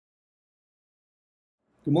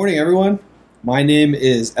Good morning, everyone. My name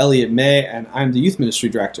is Elliot May, and I'm the Youth Ministry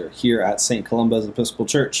Director here at St. Columba's Episcopal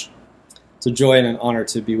Church. It's a joy and an honor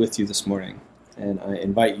to be with you this morning, and I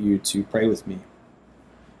invite you to pray with me.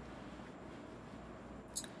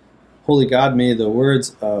 Holy God, may the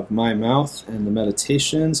words of my mouth and the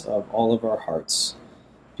meditations of all of our hearts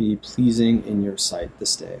be pleasing in your sight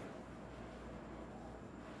this day.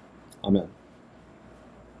 Amen.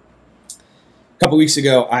 A couple weeks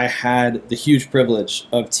ago, I had the huge privilege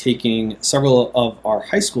of taking several of our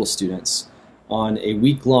high school students on a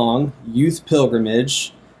week-long youth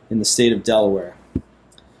pilgrimage in the state of Delaware.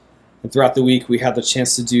 And throughout the week, we had the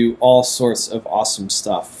chance to do all sorts of awesome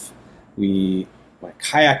stuff. We went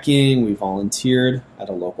kayaking, we volunteered at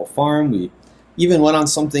a local farm, we even went on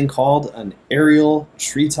something called an aerial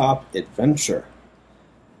treetop adventure,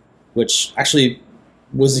 which actually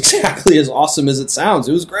was exactly as awesome as it sounds.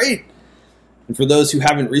 It was great. And for those who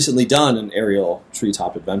haven't recently done an aerial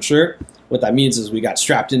treetop adventure, what that means is we got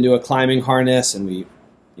strapped into a climbing harness and we,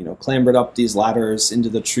 clambered up these ladders into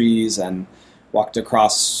the trees and walked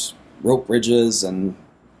across rope bridges and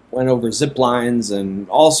went over zip lines and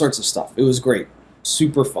all sorts of stuff. It was great,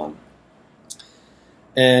 super fun.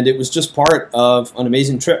 And it was just part of an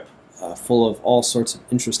amazing trip, full of all sorts of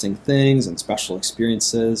interesting things and special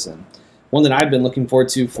experiences, and one that I've been looking forward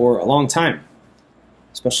to for a long time,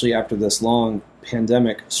 especially after this long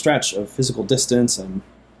pandemic stretch of physical distance and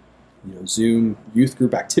Zoom youth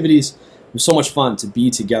group activities. It was so much fun to be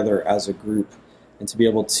together as a group and to be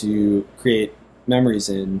able to create memories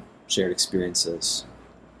and shared experiences.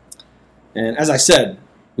 And as I said,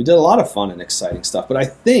 we did a lot of fun and exciting stuff, but I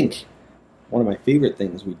think one of my favorite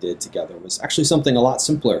things we did together was actually something a lot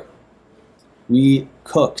simpler. We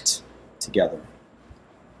cooked together.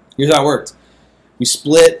 Here's how it worked. We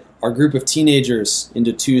split our group of teenagers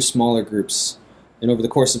into two smaller groups. And over the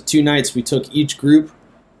course of 2 nights, we took each group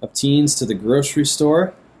of teens to the grocery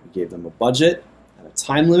store. We gave them a budget and a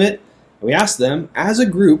time limit. And we asked them, as a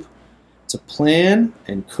group, to plan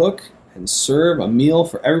and cook and serve a meal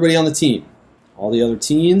for everybody on the team, all the other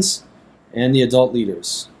teens and the adult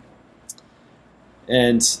leaders.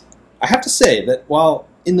 And I have to say that while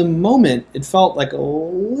in the moment it felt like a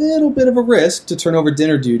little bit of a risk to turn over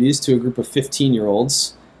dinner duties to a group of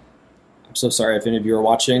 15-year-olds, I'm so sorry if any of you are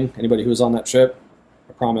watching, anybody who was on that trip.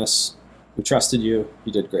 I promise, we trusted you.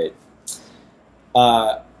 You did great.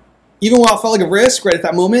 Even while it felt like a risk right at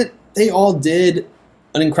that moment, they all did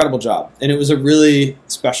an incredible job. And it was a really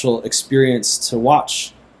special experience to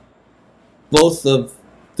watch. Both of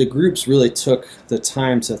the groups really took the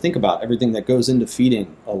time to think about everything that goes into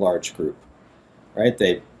feeding a large group, right?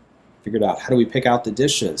 They figured out, how do we pick out the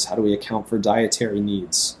dishes? How do we account for dietary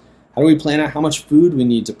needs? How do we plan out how much food we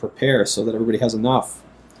need to prepare so that everybody has enough?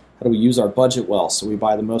 How do we use our budget well so we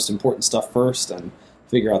buy the most important stuff first and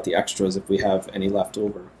figure out the extras if we have any left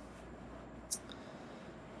over?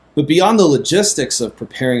 But beyond the logistics of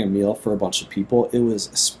preparing a meal for a bunch of people, it was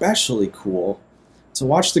especially cool to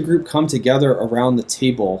watch the group come together around the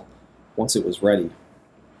table once it was ready.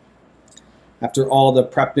 After all the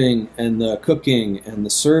prepping and the cooking and the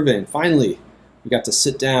serving, finally, we got to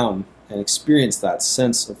sit down and experience that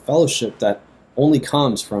sense of fellowship that only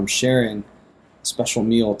comes from sharing a special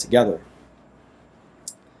meal together.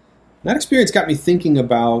 And that experience got me thinking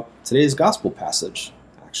about today's gospel passage,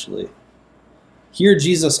 actually. Here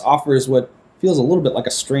Jesus offers what feels a little bit like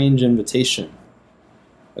a strange invitation,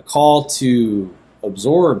 a call to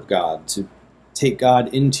absorb God, to take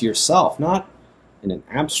God into yourself, not in an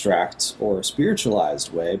abstract or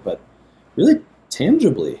spiritualized way, but really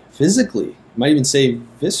tangibly, physically, you might even say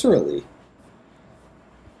viscerally.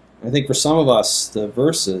 I think for some of us, the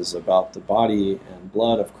verses about the body and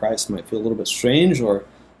blood of Christ might feel a little bit strange, or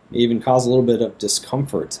may even cause a little bit of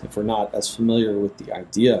discomfort if we're not as familiar with the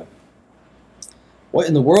idea. What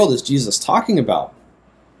in the world is Jesus talking about?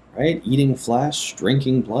 Right? Eating flesh,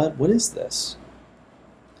 drinking blood? What is this?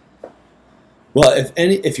 Well,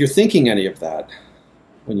 if you're thinking any of that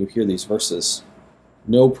when you hear these verses,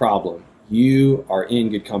 no problem. You are in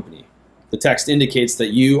good company. The text indicates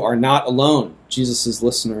that you are not alone. Jesus'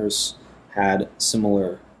 listeners had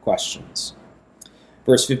similar questions.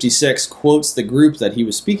 Verse 56 quotes the group that he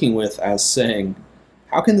was speaking with as saying,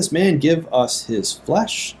 "How can this man give us his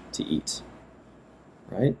flesh to eat?"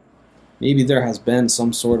 Right? Maybe there has been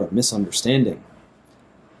some sort of misunderstanding.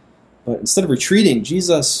 But instead of retreating,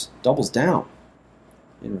 Jesus doubles down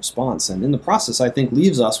in response. And in the process, I think,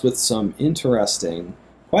 leaves us with some interesting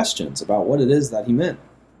questions about what it is that he meant.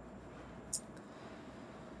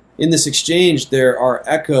 In this exchange, there are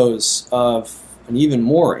echoes of an even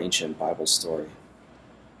more ancient Bible story.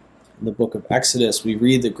 In the book of Exodus, we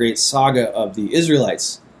read the great saga of the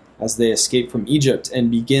Israelites as they escape from Egypt and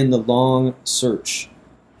begin the long search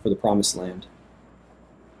for the Promised Land.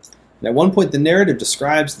 And at one point, the narrative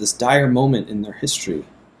describes this dire moment in their history.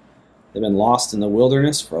 They've been lost in the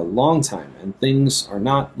wilderness for a long time, and things are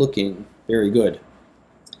not looking very good.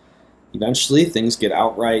 Eventually, things get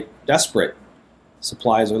outright desperate.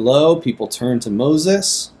 Supplies are low, people turn to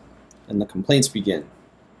Moses, and the complaints begin.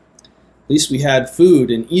 At least we had food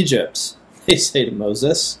in Egypt, they say to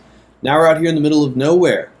Moses. Now we're out here in the middle of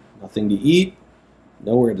nowhere. Nothing to eat,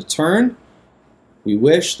 nowhere to turn. We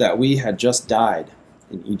wish that we had just died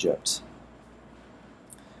in Egypt.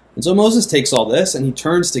 And so Moses takes all this and he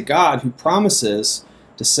turns to God, who promises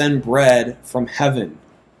to send bread from heaven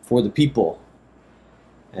for the people.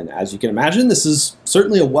 And as you can imagine, this is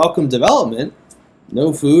certainly a welcome development.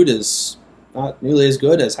 No food is not nearly as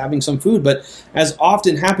good as having some food, but as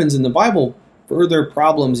often happens in the Bible, further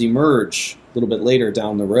problems emerge a little bit later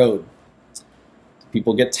down the road.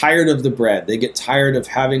 People get tired of the bread. They get tired of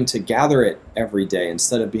having to gather it every day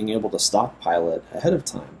instead of being able to stockpile it ahead of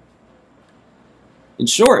time. In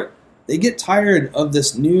short, they get tired of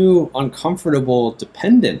this new uncomfortable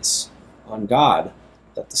dependence on God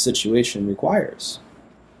that the situation requires.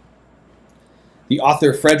 The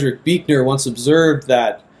author Frederick Buechner once observed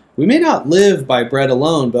that we may not live by bread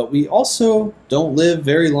alone, but we also don't live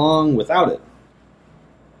very long without it.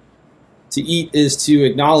 To eat is to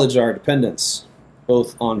acknowledge our dependence,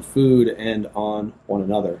 both on food and on one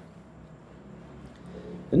another.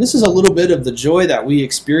 And this is a little bit of the joy that we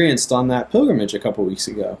experienced on that pilgrimage a couple weeks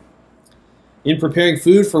ago. In preparing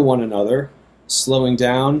food for one another, slowing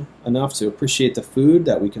down enough to appreciate the food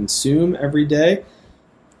that we consume every day,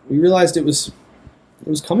 we realized it was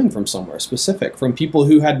coming from somewhere specific, from people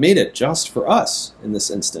who had made it just for us in this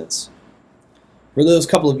instance. For those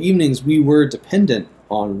couple of evenings, we were dependent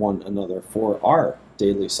on one another for our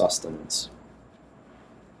daily sustenance.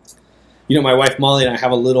 You know, my wife Molly and I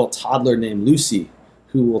have a little toddler named Lucy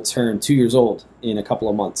who will turn 2 years old in a couple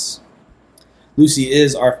of months. Lucy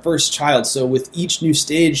is our first child, so with each new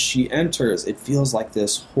stage she enters, it feels like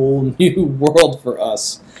this whole new world for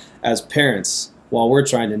us as parents while we're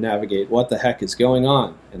trying to navigate what the heck is going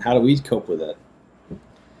on and how do we cope with it.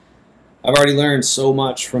 I've already learned so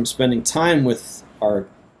much from spending time with our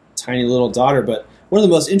tiny little daughter, but one of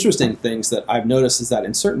the most interesting things that I've noticed is that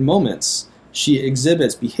in certain moments, she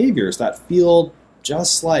exhibits behaviors that feel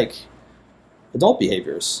just like adult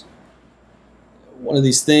behaviors. One of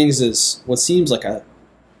these things is what seems like a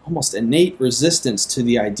almost innate resistance to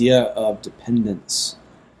the idea of dependence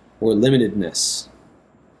or limitedness.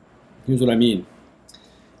 Here's what I mean.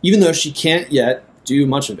 Even though she can't yet do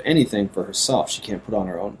much of anything for herself, she can't put on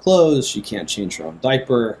her own clothes, she can't change her own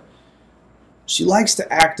diaper, she likes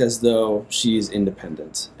to act as though she's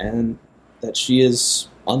independent and that she is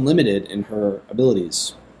unlimited in her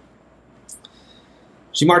abilities.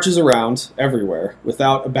 She marches around everywhere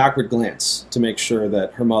without a backward glance to make sure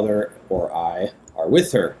that her mother or I are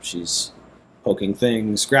with her. She's poking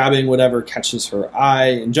things, grabbing whatever catches her eye,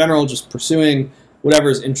 in general, just pursuing whatever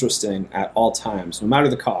is interesting at all times, no matter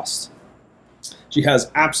the cost. She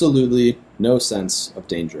has absolutely no sense of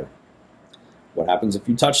danger. What happens if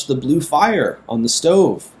you touch the blue fire on the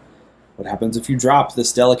stove? What happens if you drop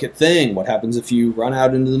this delicate thing? What happens if you run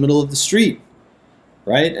out into the middle of the street?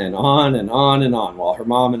 Right? And on and on and on, while her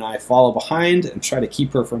mom and I follow behind and try to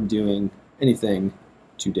keep her from doing anything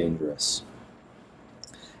too dangerous.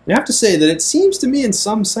 And I have to say that it seems to me in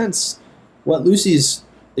some sense what Lucy's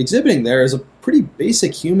exhibiting there is a pretty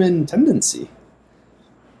basic human tendency.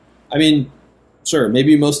 I mean, sure,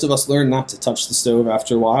 maybe most of us learn not to touch the stove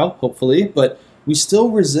after a while, hopefully, but we still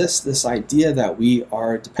resist this idea that we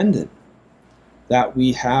are dependent, that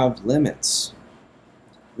we have limits.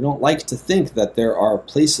 We don't like to think that there are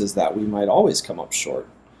places that we might always come up short,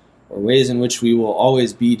 or ways in which we will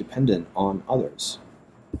always be dependent on others.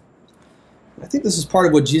 I think this is part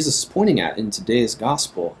of what Jesus is pointing at in today's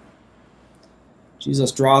gospel.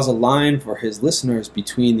 Jesus draws a line for his listeners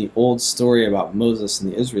between the old story about Moses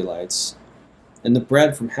and the Israelites and the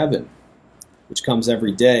bread from heaven, which comes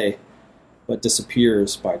every day but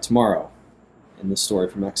disappears by tomorrow in the story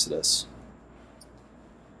from Exodus.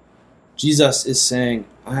 Jesus is saying,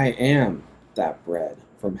 I am that bread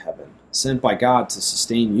from heaven, sent by God to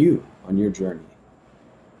sustain you on your journey.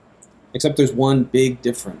 Except there's one big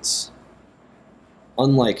difference.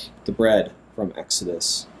 Unlike the bread from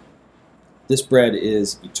Exodus, this bread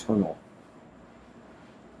is eternal.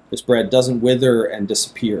 This bread doesn't wither and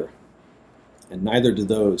disappear, and neither do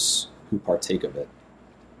those who partake of it.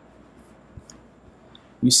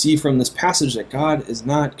 We see from this passage that God is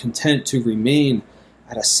not content to remain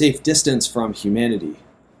at a safe distance from humanity,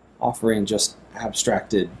 offering just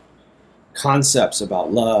abstracted concepts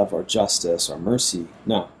about love or justice or mercy.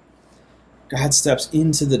 No. God steps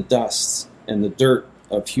into the dust and the dirt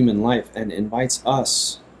of human life and invites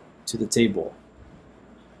us to the table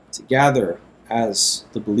to gather as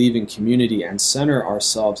the believing community and center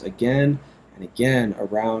ourselves again and again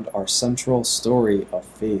around our central story of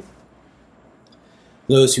faith.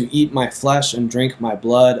 Those who eat my flesh and drink my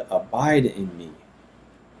blood abide in me,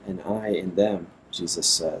 and I in them, Jesus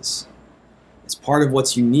says. It's part of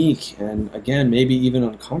what's unique and, again, maybe even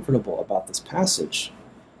uncomfortable about this passage.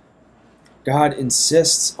 God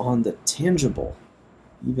insists on the tangible,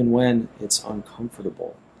 even when it's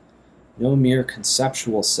uncomfortable. No mere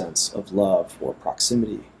conceptual sense of love or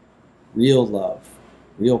proximity. Real love,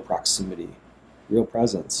 real proximity, real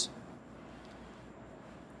presence.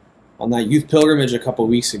 On that youth pilgrimage a couple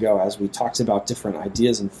weeks ago, as we talked about different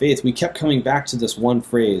ideas in faith, we kept coming back to this one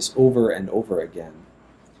phrase over and over again,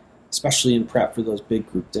 especially in prep for those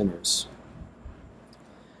big group dinners.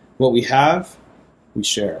 What we have, we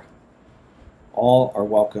share. All are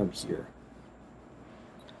welcome here.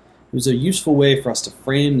 It was a useful way for us to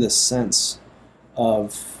frame this sense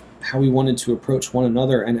of how we wanted to approach one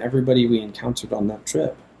another and everybody we encountered on that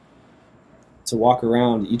trip. To walk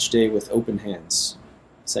around each day with open hands,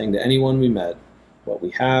 saying to anyone we met, what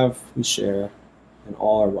we have, we share, and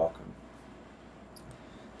all are welcome.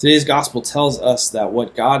 Today's gospel tells us that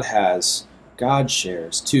what God has, God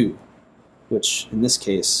shares too, which in this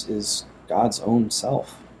case is God's own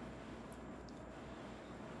self.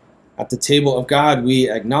 At the table of God, we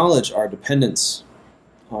acknowledge our dependence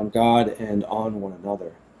on God and on one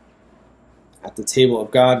another. At the table of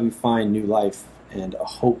God, we find new life and a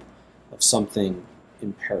hope of something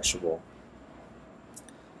imperishable.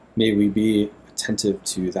 May we be attentive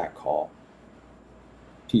to that call.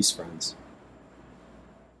 Peace, friends.